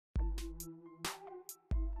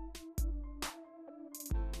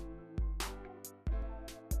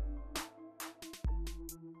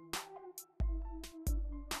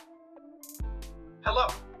Hello,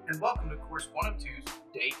 and welcome to Course 102's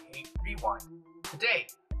Day 8 Rewind. Today,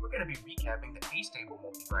 we're going to be recapping the astable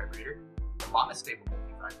multivibrator, the monostable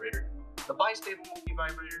multivibrator, the bistable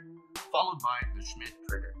multivibrator, followed by the Schmidt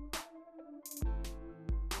trigger.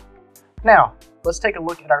 Now, let's take a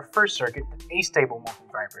look at our first circuit, the astable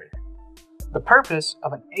multivibrator. The purpose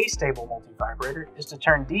of an astable multivibrator is to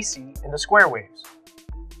turn DC into square waves.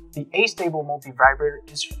 The astable multivibrator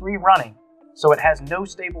is free running, so it has no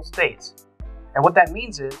stable states. And what that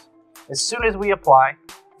means is, as soon as we apply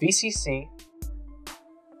VCC,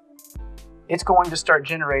 it's going to start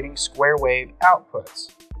generating square wave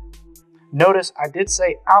outputs. Notice I did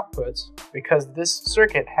say outputs because this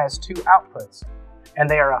circuit has two outputs, and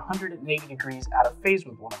they are 180 degrees out of phase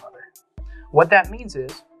with one another. What that means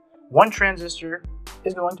is, one transistor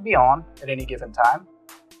is going to be on at any given time,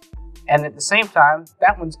 and at the same time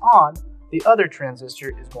that one's on, the other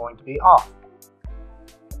transistor is going to be off.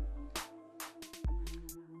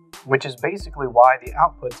 Which is basically why the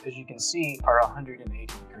outputs, as you can see, are 180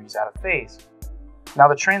 degrees out of phase. Now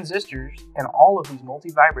the transistors in all of these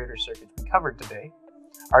multivibrator circuits we covered today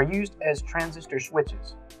are used as transistor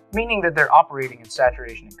switches, meaning that they're operating in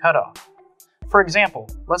saturation and cutoff. For example,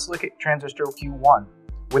 let's look at transistor Q1.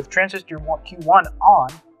 With transistor Q1 on,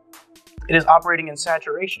 it is operating in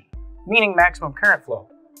saturation, meaning maximum current flow,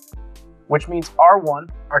 which means R1,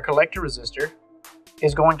 our collector resistor,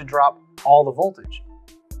 is going to drop all the voltage.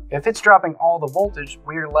 If it's dropping all the voltage,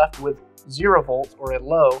 we are left with 0 volts or a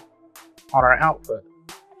low on our output.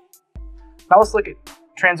 Now let's look at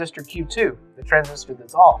transistor Q2, the transistor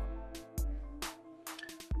that's off.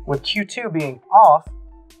 With Q2 being off,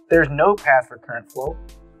 there's no path for current flow,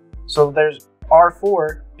 so there's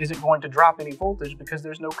R4 isn't going to drop any voltage because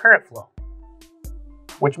there's no current flow,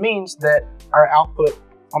 which means that our output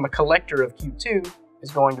on the collector of Q2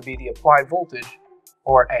 is going to be the applied voltage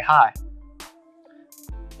or a high.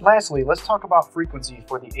 Lastly, let's talk about frequency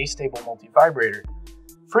for the astable multivibrator.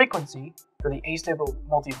 Frequency for the astable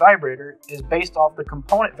multivibrator is based off the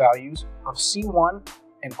component values of C1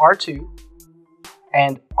 and R2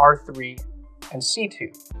 and R3 and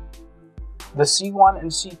C2. The C1 and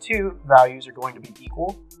C2 values are going to be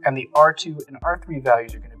equal, and the R2 and R3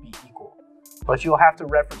 values are going to be equal. But you'll have to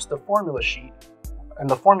reference the formula sheet and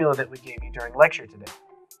the formula that we gave you during lecture today.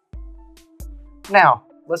 Now,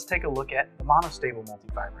 let's take a look at the monostable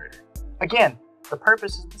multivibrator. Again, the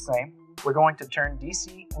purpose is the same. We're going to turn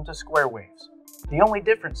DC into square waves. The only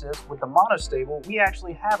difference is with the monostable, we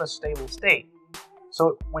actually have a stable state,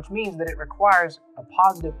 which means that it requires a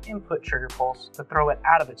positive input trigger pulse to throw it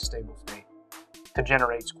out of its stable state to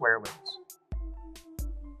generate square waves.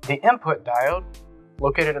 The input diode,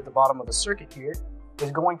 located at the bottom of the circuit here,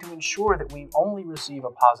 is going to ensure that we only receive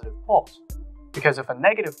a positive pulse. Because if a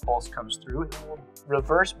negative pulse comes through, it will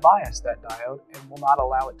reverse bias that diode and will not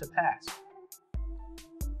allow it to pass.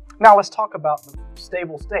 Now let's talk about the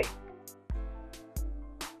stable state.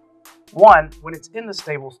 One, when it's in the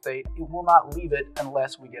stable state, it will not leave it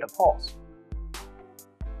unless we get a pulse.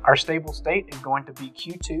 Our stable state is going to be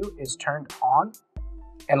Q2 is turned on,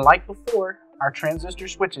 and like before, our transistor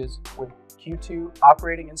switches with Q2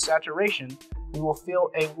 operating in saturation, we will feel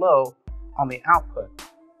a low on the output.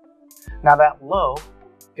 Now that low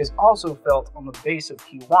is also felt on the base of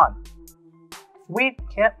Q1. If we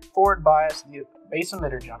can't forward bias the base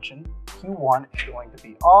emitter junction, Q1 is going to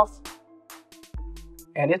be off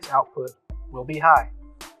and its output will be high.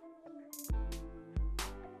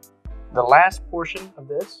 The last portion of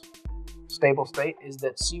this stable state is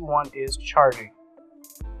that C1 is charging.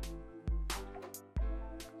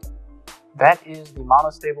 That is the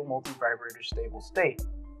monostable multivibrator stable state.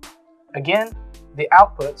 Again, the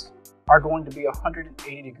outputs are going to be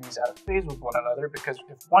 180 degrees out of phase with one another because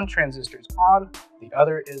if one transistor is on, the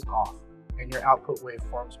other is off, and your output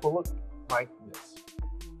waveforms will look like this.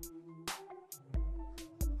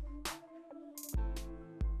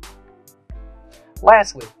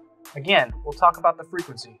 Lastly, again, we'll talk about the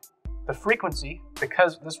frequency. The frequency,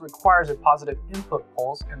 because this requires a positive input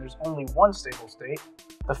pulse and there's only one stable state,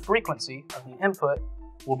 the frequency of the input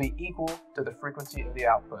will be equal to the frequency of the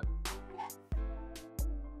output.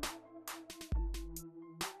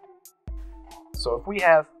 So if we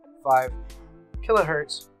have 5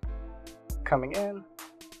 kilohertz coming in,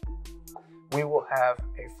 we will have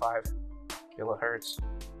a 5 kilohertz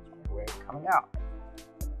wave coming out.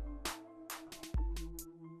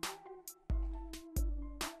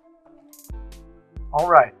 All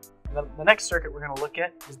right, the next circuit we're going to look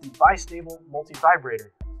at is the bistable multivibrator.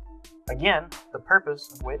 Again, the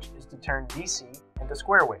purpose of which is to turn DC into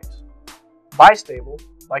square waves. Bistable,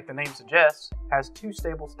 like the name suggests, has two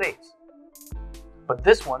stable states. But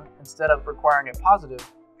this one, instead of requiring a positive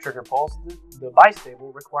trigger pulse, the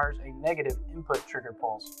bistable requires a negative input trigger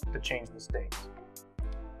pulse to change the states.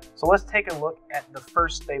 So let's take a look at the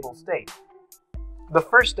first stable state. The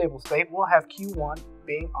first stable state will have Q1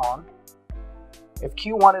 being on. If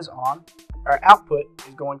Q1 is on, our output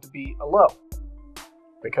is going to be a low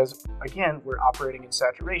because, again, we're operating in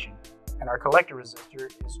saturation and our collector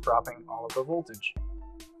resistor is dropping all of the voltage.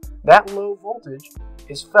 That low voltage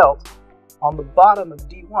is felt on the bottom of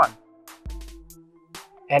D1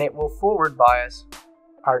 and it will forward bias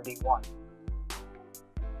our D1.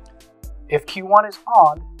 If Q1 is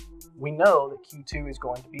on, we know that Q2 is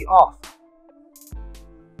going to be off.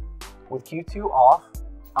 With Q2 off,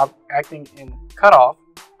 acting in cutoff,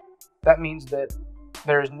 that means that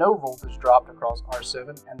there is no voltage dropped across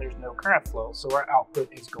R7 and there's no current flow, so our output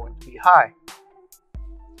is going to be high.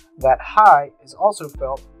 That high is also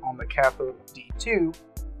felt on the cathode of D2,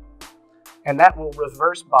 and that will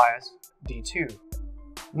reverse bias D2,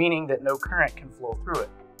 meaning that no current can flow through it.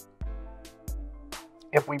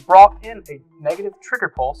 If we brought in a negative trigger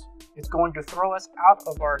pulse, it's going to throw us out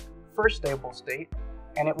of our first stable state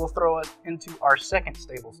and it will throw us into our second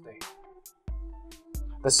stable state.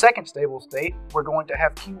 The second stable state, we're going to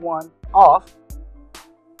have Q1 off.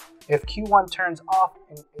 If Q1 turns off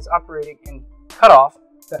and is operating in cutoff,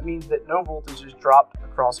 that means that no voltage is dropped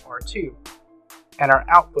across R2 and our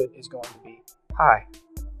output is going to be high.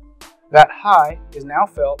 That high is now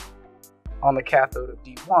felt on the cathode of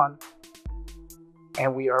D1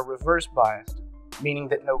 and we are reverse biased, meaning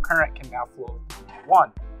that no current can now flow through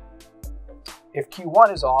D1. If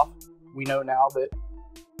Q1 is off, we know now that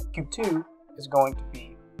Q2 is going to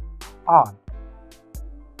be on.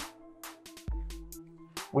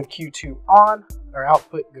 With Q2 on, our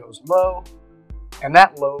output goes low, and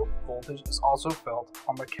that low voltage is also felt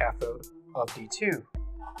on the cathode of D2,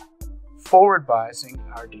 forward biasing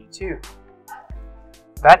our D2.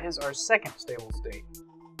 That is our second stable state.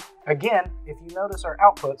 Again, if you notice, our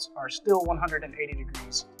outputs are still 180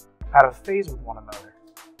 degrees out of phase with one another.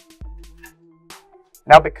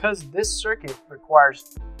 Now, because this circuit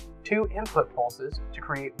requires two input pulses to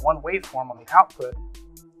create one waveform on the output,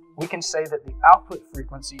 we can say that the output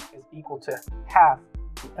frequency is equal to half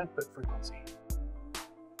the input frequency.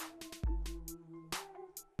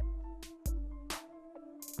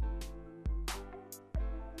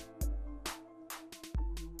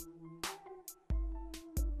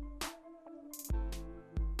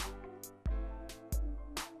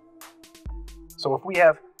 So if we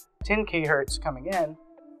have 10 kHz coming in,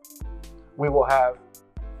 we will have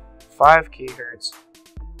 5 kHz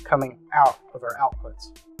coming out of our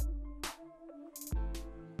outputs.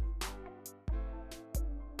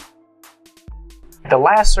 The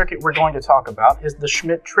last circuit we're going to talk about is the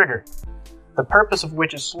Schmitt trigger, the purpose of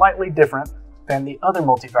which is slightly different than the other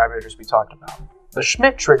multivibrators we talked about. The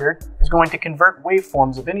Schmitt trigger is going to convert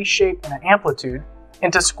waveforms of any shape and amplitude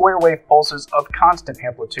into square wave pulses of constant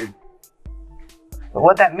amplitude. But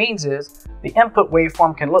what that means is the input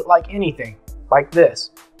waveform can look like anything, like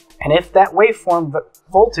this. And if that waveform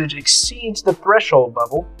voltage exceeds the threshold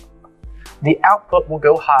level, the output will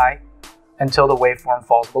go high until the waveform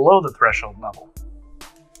falls below the threshold level.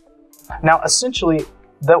 Now, essentially,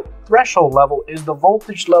 the threshold level is the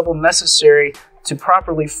voltage level necessary to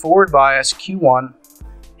properly forward bias Q1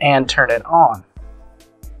 and turn it on.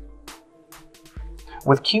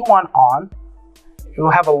 With Q1 on, it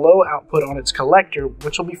will have a low output on its collector,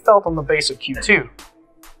 which will be felt on the base of Q2,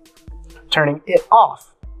 turning it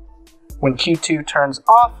off. When Q2 turns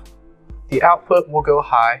off, the output will go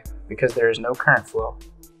high because there is no current flow,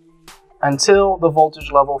 until the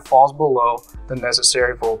voltage level falls below the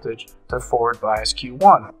necessary voltage to forward bias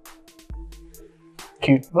Q1.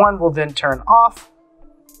 Q1 will then turn off.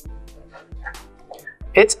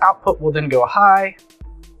 Its output will then go high.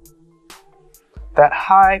 That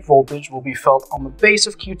high voltage will be felt on the base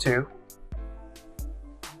of Q2.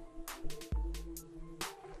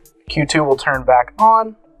 Q2 will turn back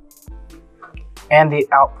on, and the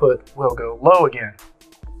output will go low again.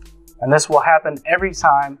 And this will happen every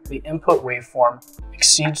time the input waveform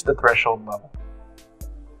exceeds the threshold level.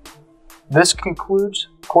 This concludes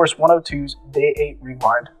Course 102's Day 8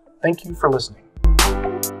 Rewind. Thank you for listening.